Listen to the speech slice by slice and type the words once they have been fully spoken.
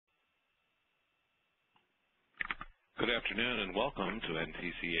Good afternoon and welcome to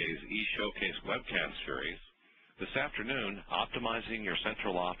NTCA's eShowcase webcast series. This afternoon, Optimizing Your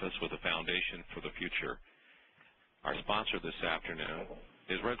Central Office with a Foundation for the Future. Our sponsor this afternoon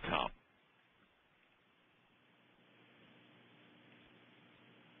is Redcom.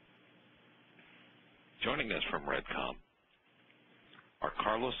 Joining us from Redcom are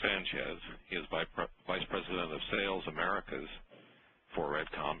Carlos Sanchez. He is Vice President of Sales Americas for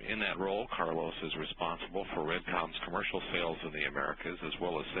Redcom. In that role, Carlos is responsible for Redcom's commercial sales in the Americas as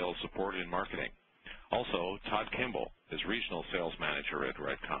well as sales support and marketing. Also, Todd Kimball is Regional Sales Manager at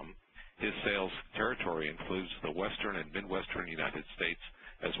Redcom. His sales territory includes the Western and Midwestern United States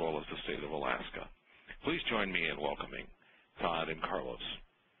as well as the state of Alaska. Please join me in welcoming Todd and Carlos.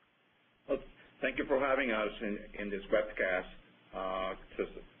 Well, thank you for having us in this webcast.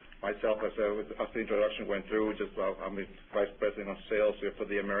 Just myself, as the introduction went through, I'm the Vice President of Sales here for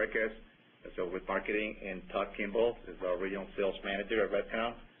the Americas, so with marketing, and Todd Kimball is our Regional Sales Manager at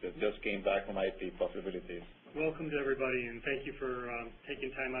Redcom, that just came back from IP Possibilities. Welcome to everybody, and thank you for taking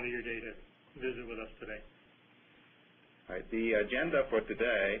time out of your day to visit with us today. All right, the agenda for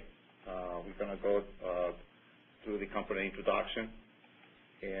today, we're going to go through the company introduction,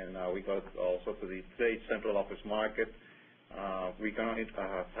 and we go also to the today's central office market. We're going to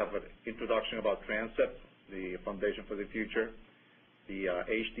have an introduction about Transit, the foundation for the future, the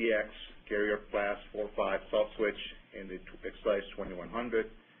HDX carrier class 4.5 soft switch, and the Excise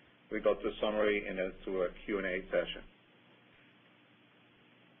 2100. We go to a summary and then to a Q&A session.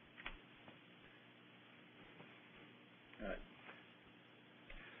 All right.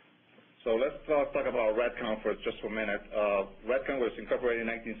 So let's talk about Redcom for just a minute. Redcom was incorporated in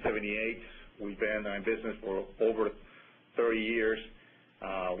 1978. We've been in business for over 30 years.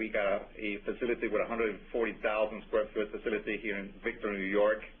 We got a facility with 140,000 square foot facility here in Victor, New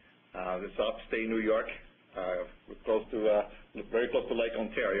York. This is upstate New York. We're very close to Lake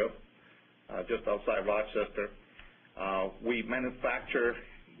Ontario, just outside Rochester. We manufacture,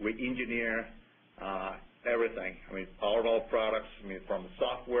 we engineer everything. I mean, all of our products, from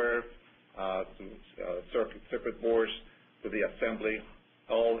software to circuit boards to the assembly,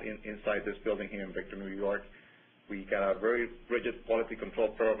 all inside this building here in Victor, New York. We got a very rigid quality control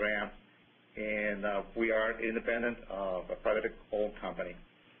program, and we are independent of a privately owned company.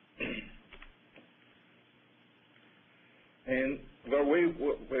 And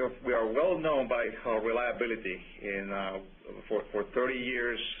we are well known by our reliability. And for 30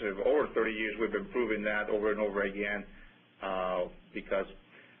 years, over 30 years, we've been proving that over and over again because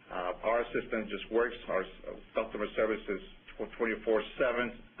our system just works. Our customer service is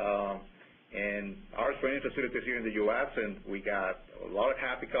 24/7. And our training facilities here in the U.S., and we got a lot of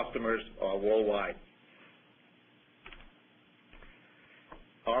happy customers worldwide.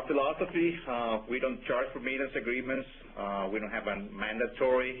 Our philosophy, we don't charge for maintenance agreements. We don't have a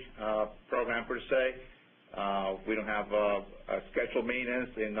mandatory program per se. We don't have a scheduled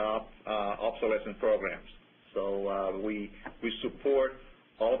maintenance and obsolescence programs. So we support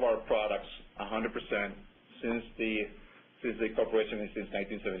all of our products 100% since the corporation since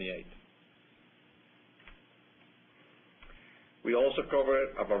 1978. We also cover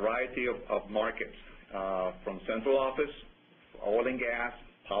a variety of markets, from central office, oil and gas,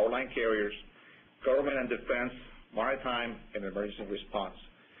 power line carriers, government and defense, maritime, and emergency response.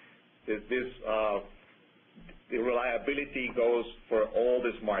 The reliability goes for all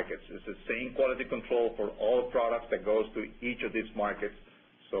these markets. It's the same quality control for all products that goes to each of these markets.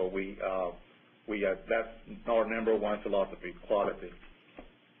 So that's our number one philosophy, quality.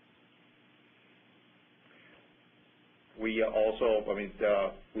 We also,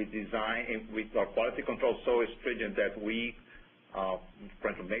 we design, our quality control is so stringent that we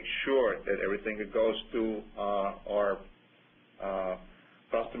try to make sure that everything that goes to our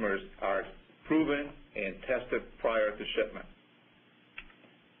customers are proven and tested prior to shipment.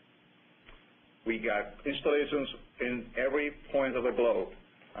 We got installations in every point of the globe.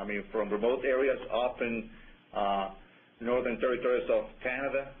 From remote areas up in northern territories of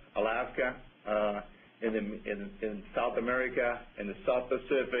Canada, Alaska, in South America, in the South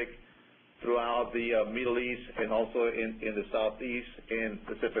Pacific, throughout the Middle East, and also in the Southeast and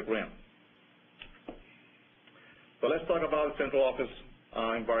Pacific Rim. So let's talk about the central office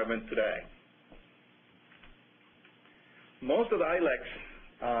environment today. Most of the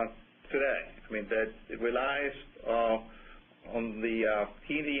ILECs today, that it relies on the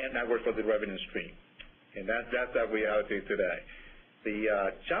TDN network for the revenue stream, and that's our reality today. The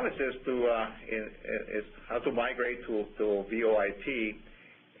challenge is how to migrate to VoIP,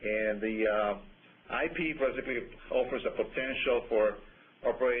 and the IP basically offers a potential for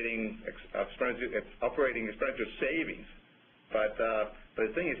operating expenditure savings. But the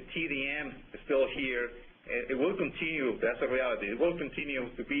thing is, TDM is still here. It will continue. That's a reality. It will continue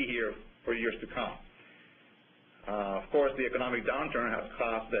to be here for years to come. Of course, the economic downturn has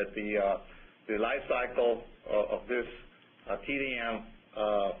caused that the life cycle of this TDM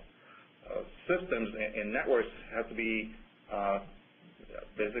systems and networks have to be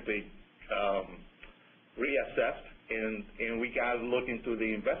basically reassessed, and we got to look into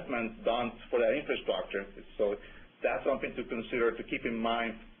the investment done for that infrastructure. So that's something to consider, to keep in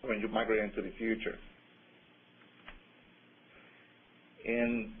mind when you migrate into the future.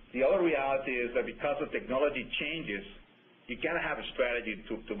 And the other reality is that because of technology changes, you got to have a strategy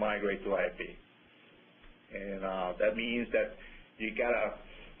to migrate to IP. And that means that you got to,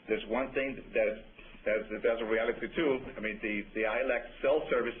 there's one thing that's a reality too. I mean, the ILEC sell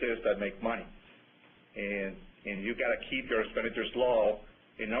services that make money. And you got to keep your expenditures low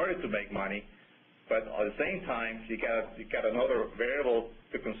in order to make money. But at the same time, you got another variable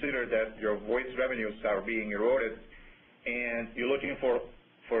to consider, that your voice revenues are being eroded, and you're looking for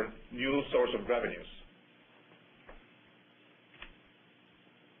new source of revenues.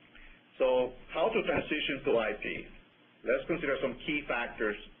 So how to transition to IP? Let's consider some key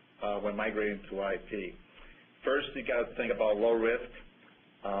factors when migrating to IP. First, you got to think about low risk.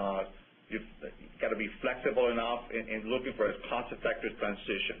 You've got to be flexible enough in looking for a cost-effective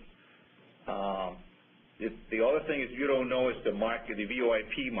transition. The other thing is, you don't know is the market, the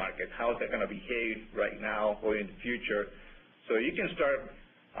VoIP market, how is that going to behave right now or in the future. So you can start,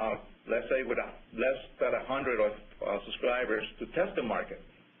 let's say, with less than 100 subscribers to test the market.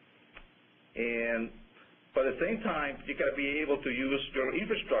 But at the same time, you got to be able to use your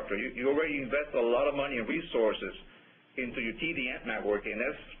infrastructure. You already invest a lot of money and resources into your TDM network, and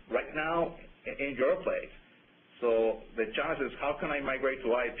that's right now in your place. So the challenge is, how can I migrate to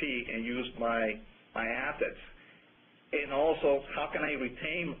IP and use my assets? And also, how can I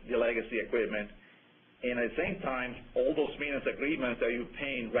retain the legacy equipment? And at the same time, all those maintenance agreements that you're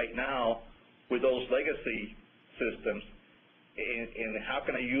paying right now with those legacy systems, and how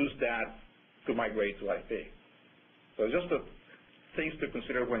can I use that to migrate to IP? So just the things to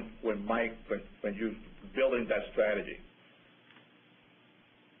consider when you're building that strategy.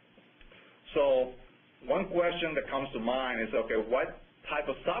 So one question that comes to mind is, okay, what type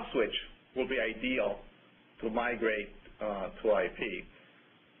of soft switch will be ideal to migrate to IP?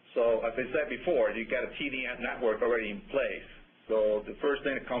 So as I said before, you got a TDM network already in place. So the first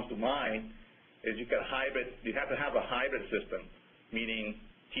thing that comes to mind is you have to have a hybrid system, meaning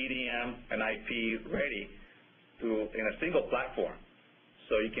TDM and IP ready in a single platform.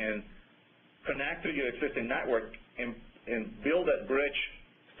 So you can connect to your existing network and build that bridge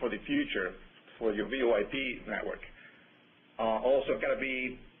for the future for your VoIP network. Also got to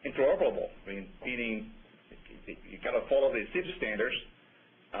be interoperable, meaning you got to follow the SIP standards.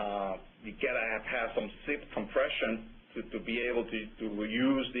 You got to have some SIP compression to be able to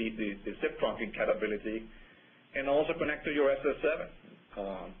use the SIP trunking capability, and also connect to your SS7.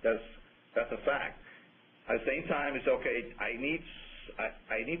 That's a fact. At the same time, it's okay. I need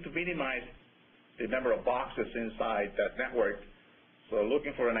to minimize the number of boxes inside that network. So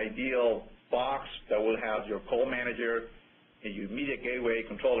looking for an ideal box that will have your call manager and your media gateway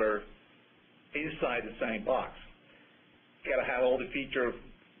controller inside the same box. You got to have all the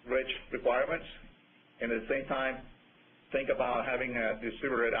feature-rich requirements, and at the same time, think about having a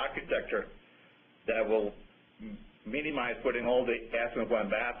distributed architecture that will minimize putting all the eggs in one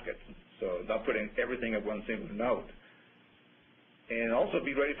basket, so not putting everything in one single node. And also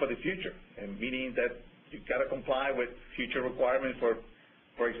be ready for the future, and meaning that you've got to comply with future requirements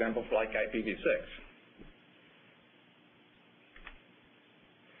for example, for like IPv6.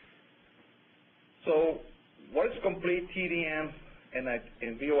 So what is complete TDM and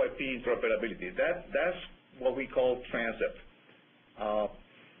VoIP interoperability? That's what we call transit.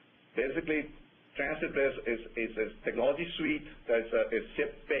 Basically, transit is a technology suite that's is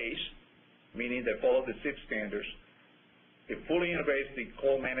SIP-based, meaning they follow the SIP standards. It fully integrates the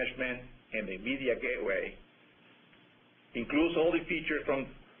call management and the media gateway, includes all the features from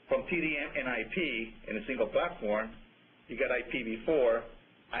TDM and IP in a single platform. You got IPv4,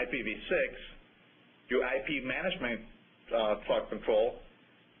 IPv6, your IP management cloud control,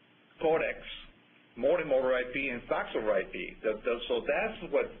 codecs, modem over IP, and fax over IP. So that's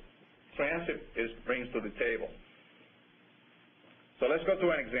what transit brings to the table. So let's go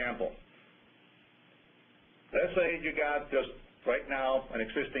through an example. Let's say you got just right now an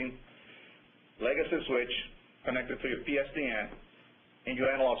existing legacy switch connected to your PSTN and your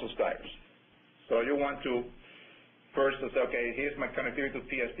analog subscribers. So you want to first to say, okay, here's my connectivity to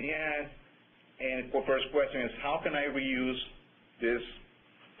PSTN, and the first question is, how can I reuse this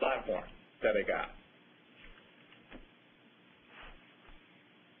platform that I got?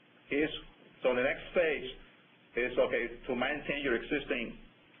 So the next phase is, okay, to maintain your existing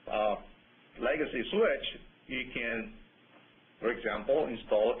legacy switch, you can, for example,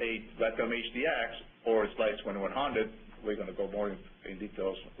 install a Redcom HDX or Slice 2100. We're going to go more in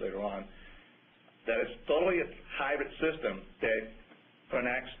details later on. That is totally a hybrid system that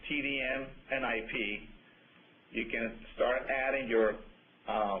connects TDM and IP. You can start adding your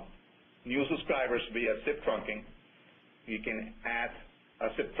new subscribers via SIP trunking. You can add a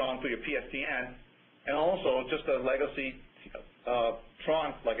SIP trunk to your PSTN, and also just a legacy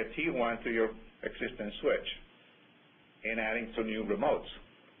trunk like a T1 to your existing switch, and adding some new remotes.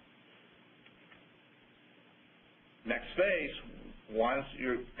 Next phase, once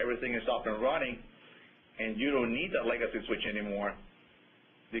everything is up and running and you don't need that legacy switch anymore,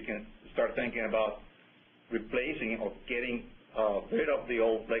 you can start thinking about replacing or getting rid of the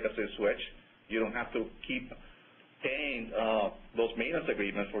old legacy switch. You don't have to keep paying those maintenance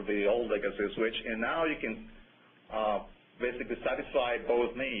agreements for the old legacy switch, and now you can basically satisfy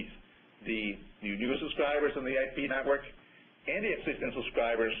both needs, the new subscribers on the IP network and the existing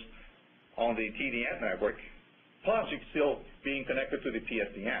subscribers on the TDM network, plus you're still being connected to the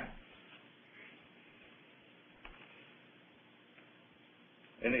PSTN.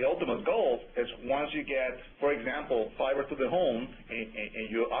 And the ultimate goal is once you get, for example, fiber to the home, and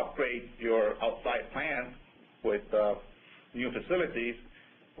you upgrade your outside plant with new facilities,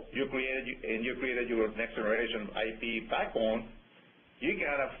 you created your next generation IP backbone, you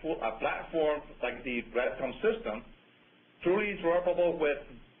got a platform like the Redcom system, truly interoperable with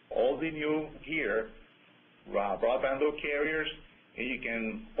all the new gear, broadband carriers, and you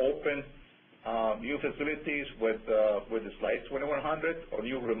can open new facilities with the Slice 2100 or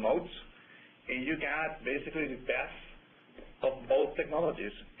new remotes, and you got basically the best of both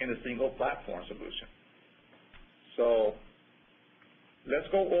technologies in a single platform solution. So let's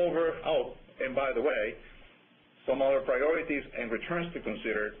go over, and by the way, some other priorities and returns to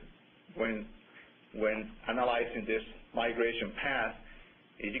consider when analyzing this migration path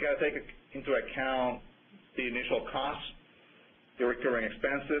is you got to take into account the initial costs, the recurring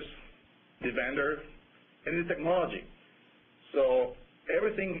expenses, the vendor, and the technology. So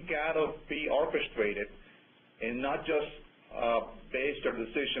everything got to be orchestrated and not just base your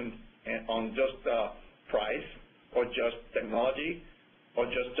decision on just price or just technology or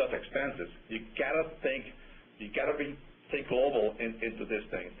just expenses. You got to think global into this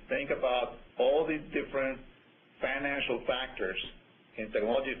thing. Think about all the different financial factors and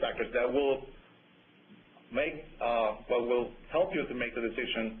technology factors that will help you to make the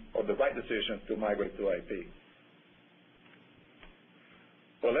decision or the right decision to migrate to IP.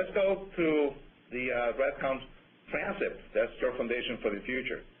 So let's go to the Redcom Transit. That's your foundation for the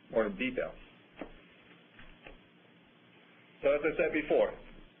future, more in detail. So as I said before,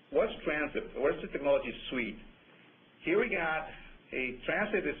 what's Transit? What's the technology suite? Here we got a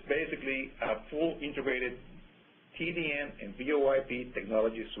Transit is basically a full integrated TDM and VoIP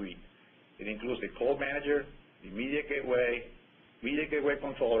technology suite. It includes the code manager, the media gateway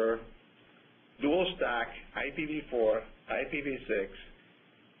controller, dual stack, IPv4, IPv6,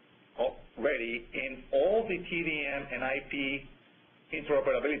 already, and all the TDM and IP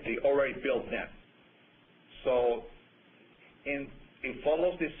interoperability already built in. So it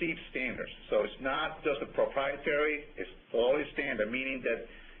follows the SIP standards. So it's not just a proprietary, it's totally standard, meaning that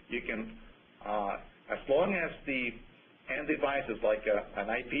you can, as long as the end devices like an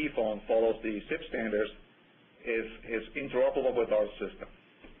IP phone follows the SIP standards, is interoperable with our system.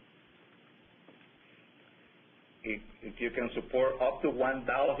 If you can support up to 1,000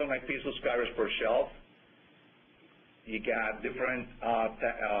 IP subscribers per shelf, you got different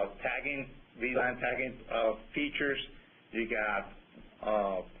tagging, VLAN tagging features. You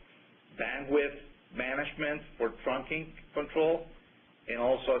got bandwidth management for trunking control, and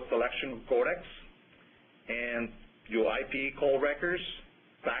also a selection codecs, and your IP call records,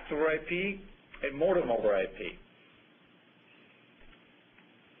 fax over IP, and modem over IP.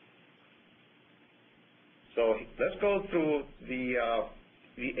 So let's go through the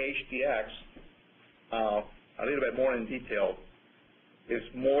HDX a little bit more in detail.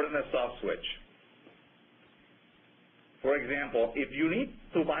 It's more than a soft switch. For example, if you need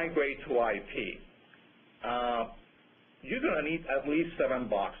to migrate to IP, you're going to need at least 7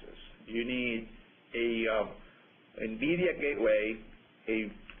 boxes. You need a media gateway,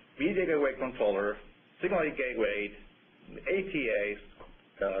 a media gateway controller, signal gateway, ATA,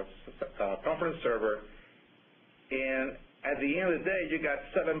 conference server, And at the end of the day, you got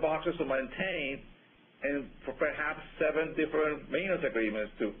 7 boxes to maintain and for perhaps 7 different maintenance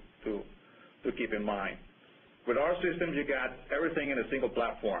agreements to keep in mind. With our system, you got everything in a single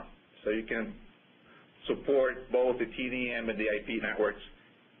platform, so you can support both the TDM and the IP networks,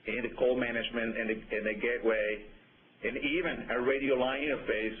 and the call management and the gateway, and even a radio line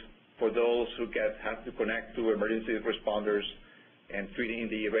interface for those who have to connect to emergency responders and treating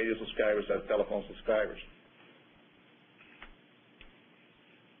the radio subscribers as telephone subscribers.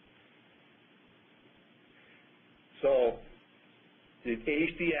 So the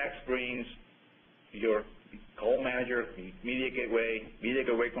HDX brings your call manager, media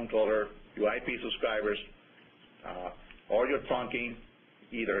gateway controller, your IP subscribers, or your trunking,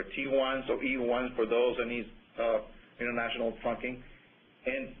 either T1s or E1s for those that need international trunking,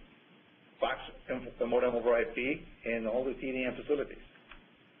 and fax and modem over IP, and all the TDM facilities.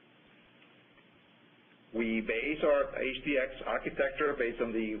 We base our HDX architecture based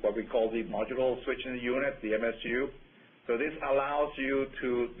on what we call the modular switching unit, the MSU. So this allows you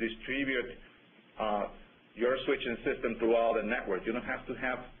to distribute your switching system throughout the network. You don't have to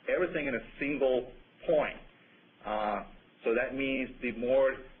have everything in a single point. So that means the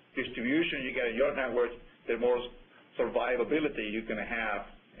more distribution you get in your network, the more survivability you can have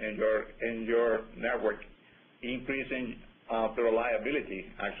in your network, increasing the reliability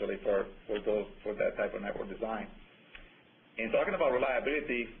actually for that type of network design. And talking about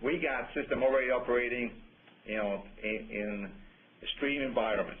reliability, we got system already operating, in extreme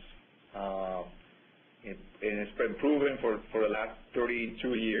environments. And it's been proven for the last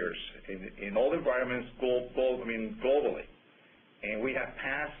 32 years in all environments globally. And we have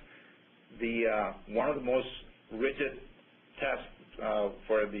passed one of the most rigid tests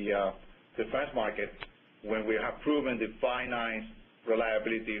for the defense market when we have proven the finite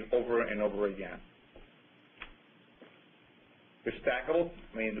reliability over and over again. It's stackable.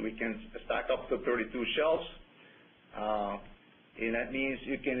 We can stack up to 32 shelves, and that means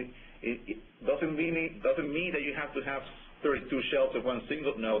you can. It doesn't mean that you have to have 32 shelves of one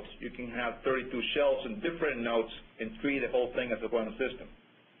single node. You can have 32 shelves in different nodes and treat the whole thing as a one system.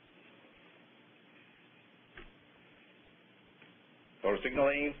 For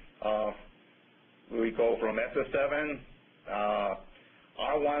signaling, we go from SS7,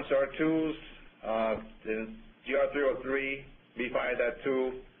 R1s, R2s, then GR303,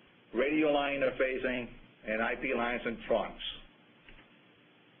 B5.2, radio line interfacing, and IP lines and trunks.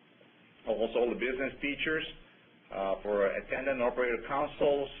 Also the business features for attendant operator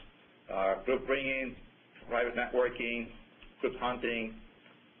consoles, group ringing, private networking, group hunting.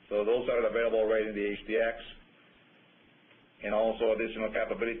 So those are available already in the HDX. And also additional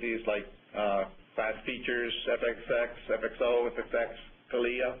capabilities like fast features, FXX, FXO, FXX,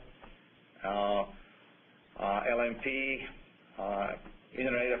 CALIA, LMP,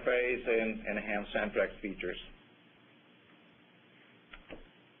 internet interface, and enhanced Centrex features.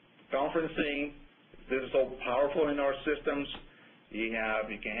 Conferencing, this is so powerful in our systems. You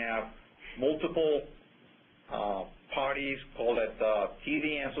can have multiple parties, call it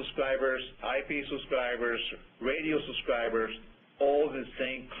TDM subscribers, IP subscribers, radio subscribers, all in the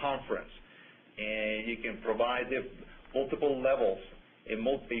same conference. And you can provide the multiple levels.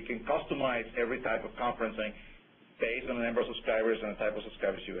 You can customize every type of conferencing based on the number of subscribers and the type of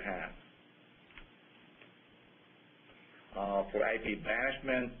subscribers you have. For IP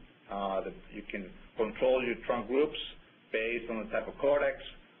management, you can control your trunk groups based on the type of codecs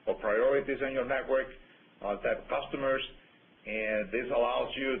or priorities in your network, type of customers, and this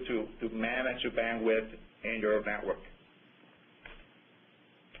allows you to manage your bandwidth in your network.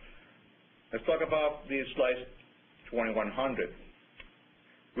 Let's talk about the slice 2100.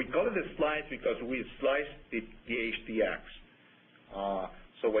 We call it a slice because we slice the HDX.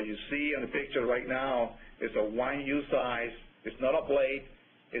 So what you see in the picture right now is a 1U size. It's not a blade.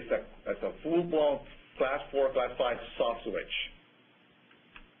 It's a full-blown Class 4, Class 5 soft switch.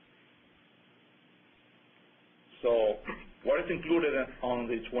 So what is included on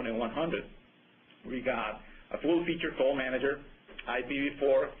the 2100? We got a full-feature call manager,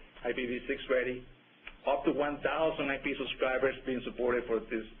 IPv4, IPv6 ready, up to 1,000 IP subscribers being supported for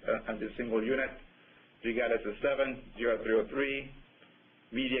this on this single unit. You got SS7, GR303,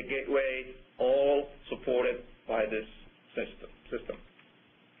 media gateway, all supported by this system.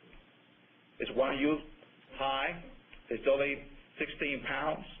 It's 1U high. It's only 16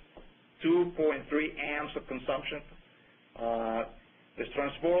 pounds, 2.3 amps of consumption. It's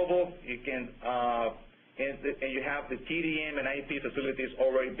transportable. You can and you have the TDM and IP facilities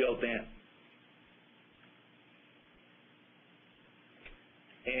already built in.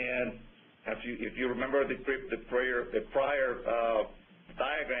 And if you remember the prior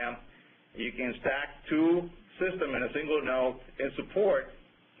diagram, you can stack two systems in a single node and support,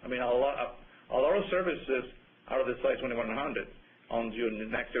 a lot of services out of the Slice 2100 on your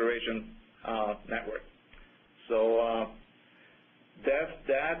next generation network. So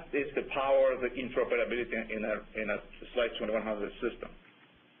that is the power of the interoperability in a Slice 2100 system.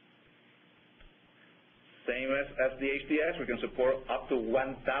 Same as the HDX, we can support up to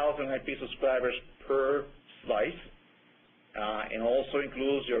 1,000 IP subscribers per slice, and also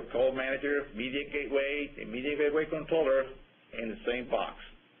includes your code manager, media gateway, a media gateway controller in the same box.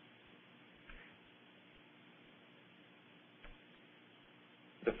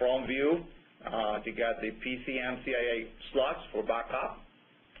 The front view, you got the PCM CIA slots for backup,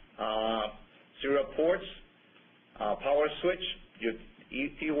 serial ports, power switch, your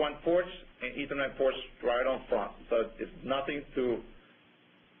T1 ports, and Ethernet ports right on front. So it's nothing to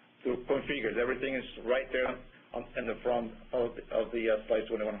configure. Everything is right there in the front of the Slice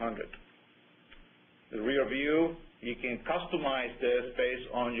 2100. The rear view, you can customize this based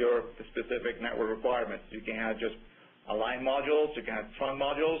on your specific network requirements. You can have just line modules, you can have trunk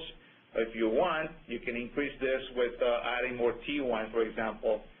modules. If you want, you can increase this with adding more T1, for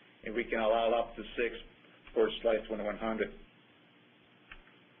example, and we can allow up to 6 for Slice 2100.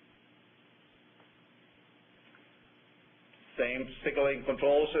 Same signaling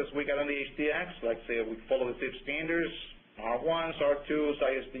controls as we got on the HDX, like say we follow the SIP standards, R1s, R2s,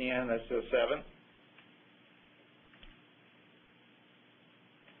 ISDN, S7.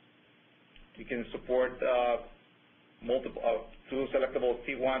 You can support two selectable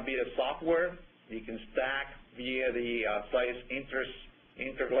T1 via software. You can stack via the Slice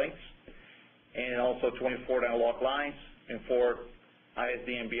interlinks, and also 24 analog lines and 4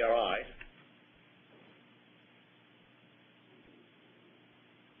 ISDN BRIs.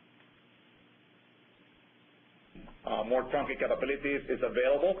 More trunking capabilities is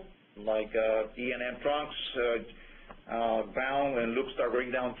available, like E&M trunks, ground and loop star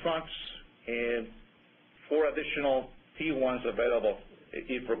ring down trunks, and 4 additional T1s available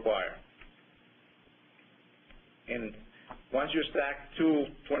if required. And once you stack two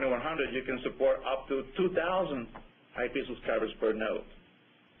 2100, you can support up to 2,000 IP subscribers per node.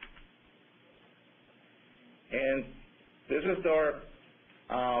 And this is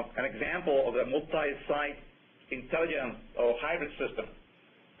an example of a multi-site intelligent or hybrid system,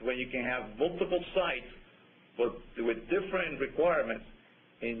 where you can have multiple sites with different requirements,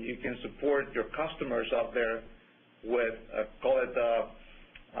 and you can support your customers out there with, call it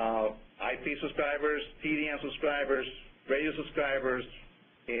IP subscribers, TDM subscribers, radio subscribers,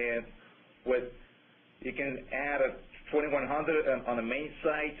 and you can add a 2100 on the main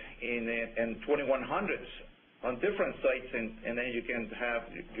site and 2100s on different sites, and then you can have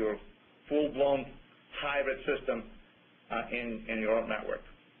your full-blown hybrid system in your own network.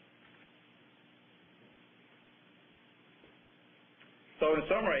 So in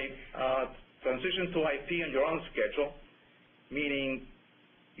summary, transition to IP on your own schedule, meaning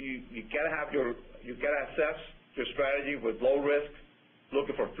you gotta assess your strategy with low risk,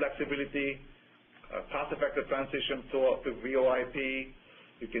 looking for flexibility, cost-effective transition to VoIP.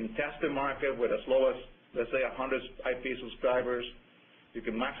 You can test the market with as low as, let's say, 100 IP subscribers. You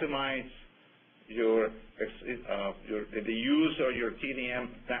can maximize the use of your TDM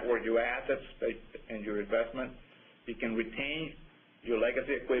network, your assets and your investment. You can retain your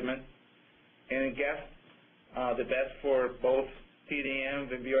legacy equipment and get the best for both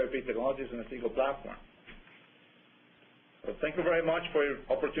TDM and VoIP technologies in a single platform. So thank you very much for your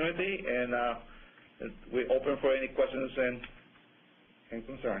opportunity, and we're open for any questions and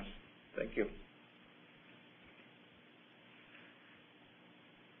concerns. Thank you.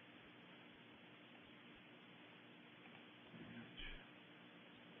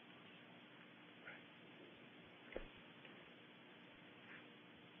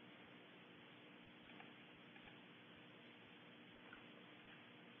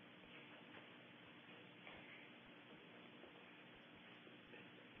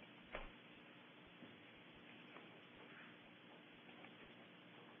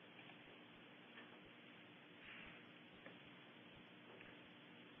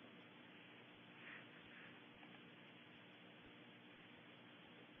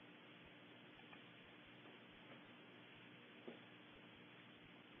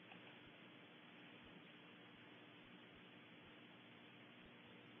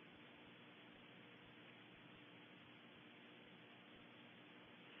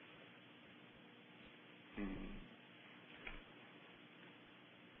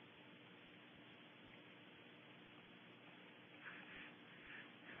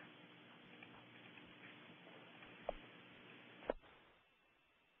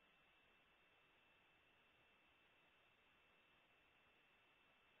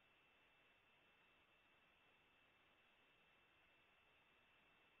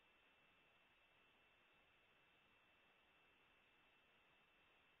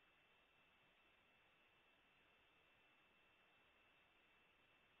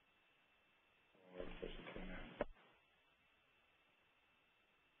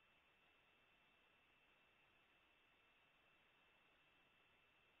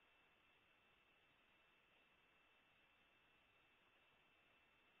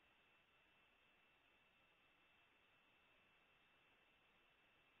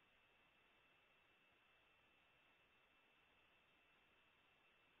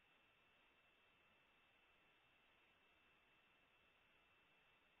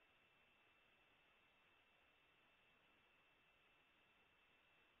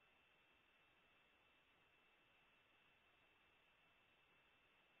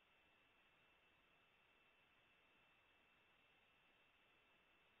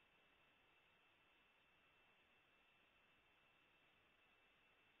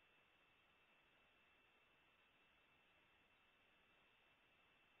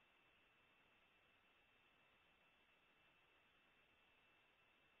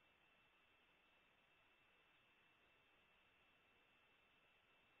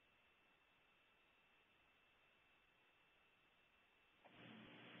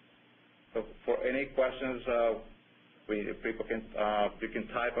 So for any questions, people can you can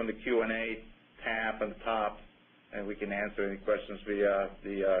type on the Q&A tab on the top, and we can answer any questions via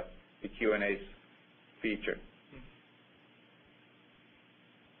the Q&A feature.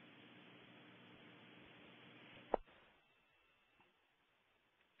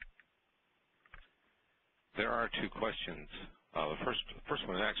 There are two questions. The first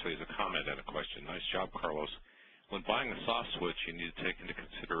one actually is a comment and a question. Nice job, Carlos. When buying a soft switch, you need to take into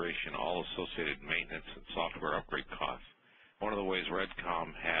consideration all associated maintenance and software upgrade costs. One of the ways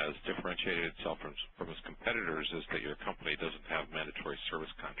Redcom has differentiated itself from its competitors is that your company doesn't have mandatory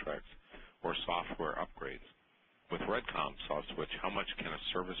service contracts or software upgrades. With Redcom soft switch, how much can a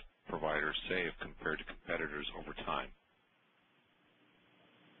service provider save compared to competitors over time?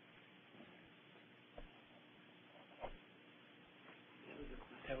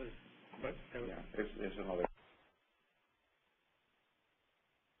 Yeah, it's another.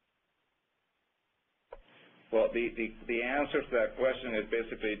 Well, the answer to that question is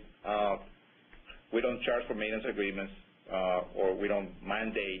basically we don't charge for maintenance agreements or we don't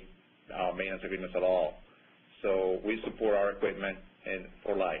mandate maintenance agreements at all. So we support our equipment and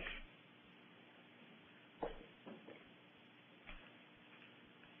for life.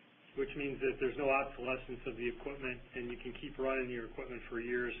 Which means that there's no obsolescence of the equipment, and you can keep running your equipment for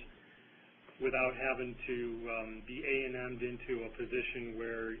years without having to be A&M'd into a position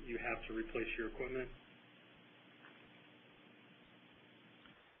where you have to replace your equipment.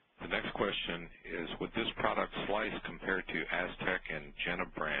 The next question is, would this product slice compared to Aztec and Jenna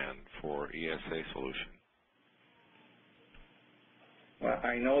brand for ESA solution? Well,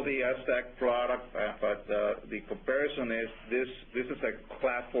 I know the Aztec product, but the comparison is this is a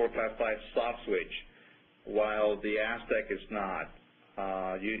Class 4, Class 5 soft switch, while the Aztec is not.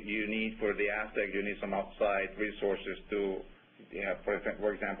 You need, for the Aztec, you need some outside resources to, for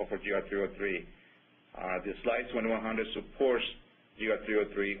example, for GR303. The Slice 2100 supports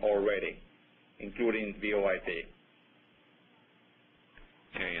GR303 already, including VoIP.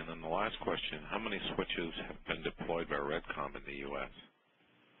 Okay, and then the last question, how many switches have been deployed by Redcom in the U.S.?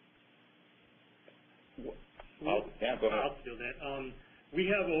 Yeah, go ahead. I'll steal that. We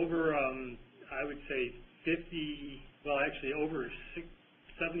have over, I would say, 50, well, actually over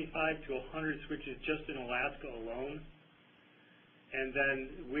 75 to 100 switches just in Alaska alone. And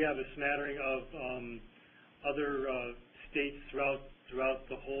then we have a smattering of other states throughout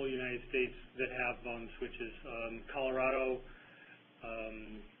the whole United States that have switches. Colorado,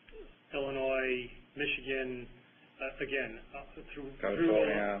 Illinois, Michigan, again,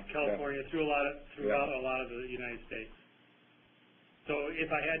 California, throughout a lot of the United States. So if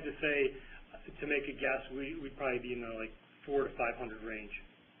I had to say, to make a guess, we'd probably be in the like 400 to 500 range.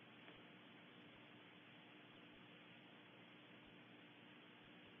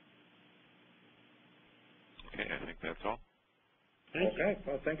 Okay, I think that's all. Thank you.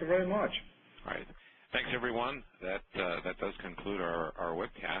 Well, thank you very much. All right. Thanks, everyone. That does conclude our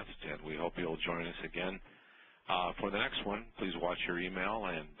webcast, and we hope you'll join us again. For the next one, please watch your email,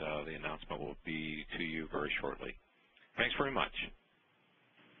 and the announcement will be to you very shortly. Thanks very much.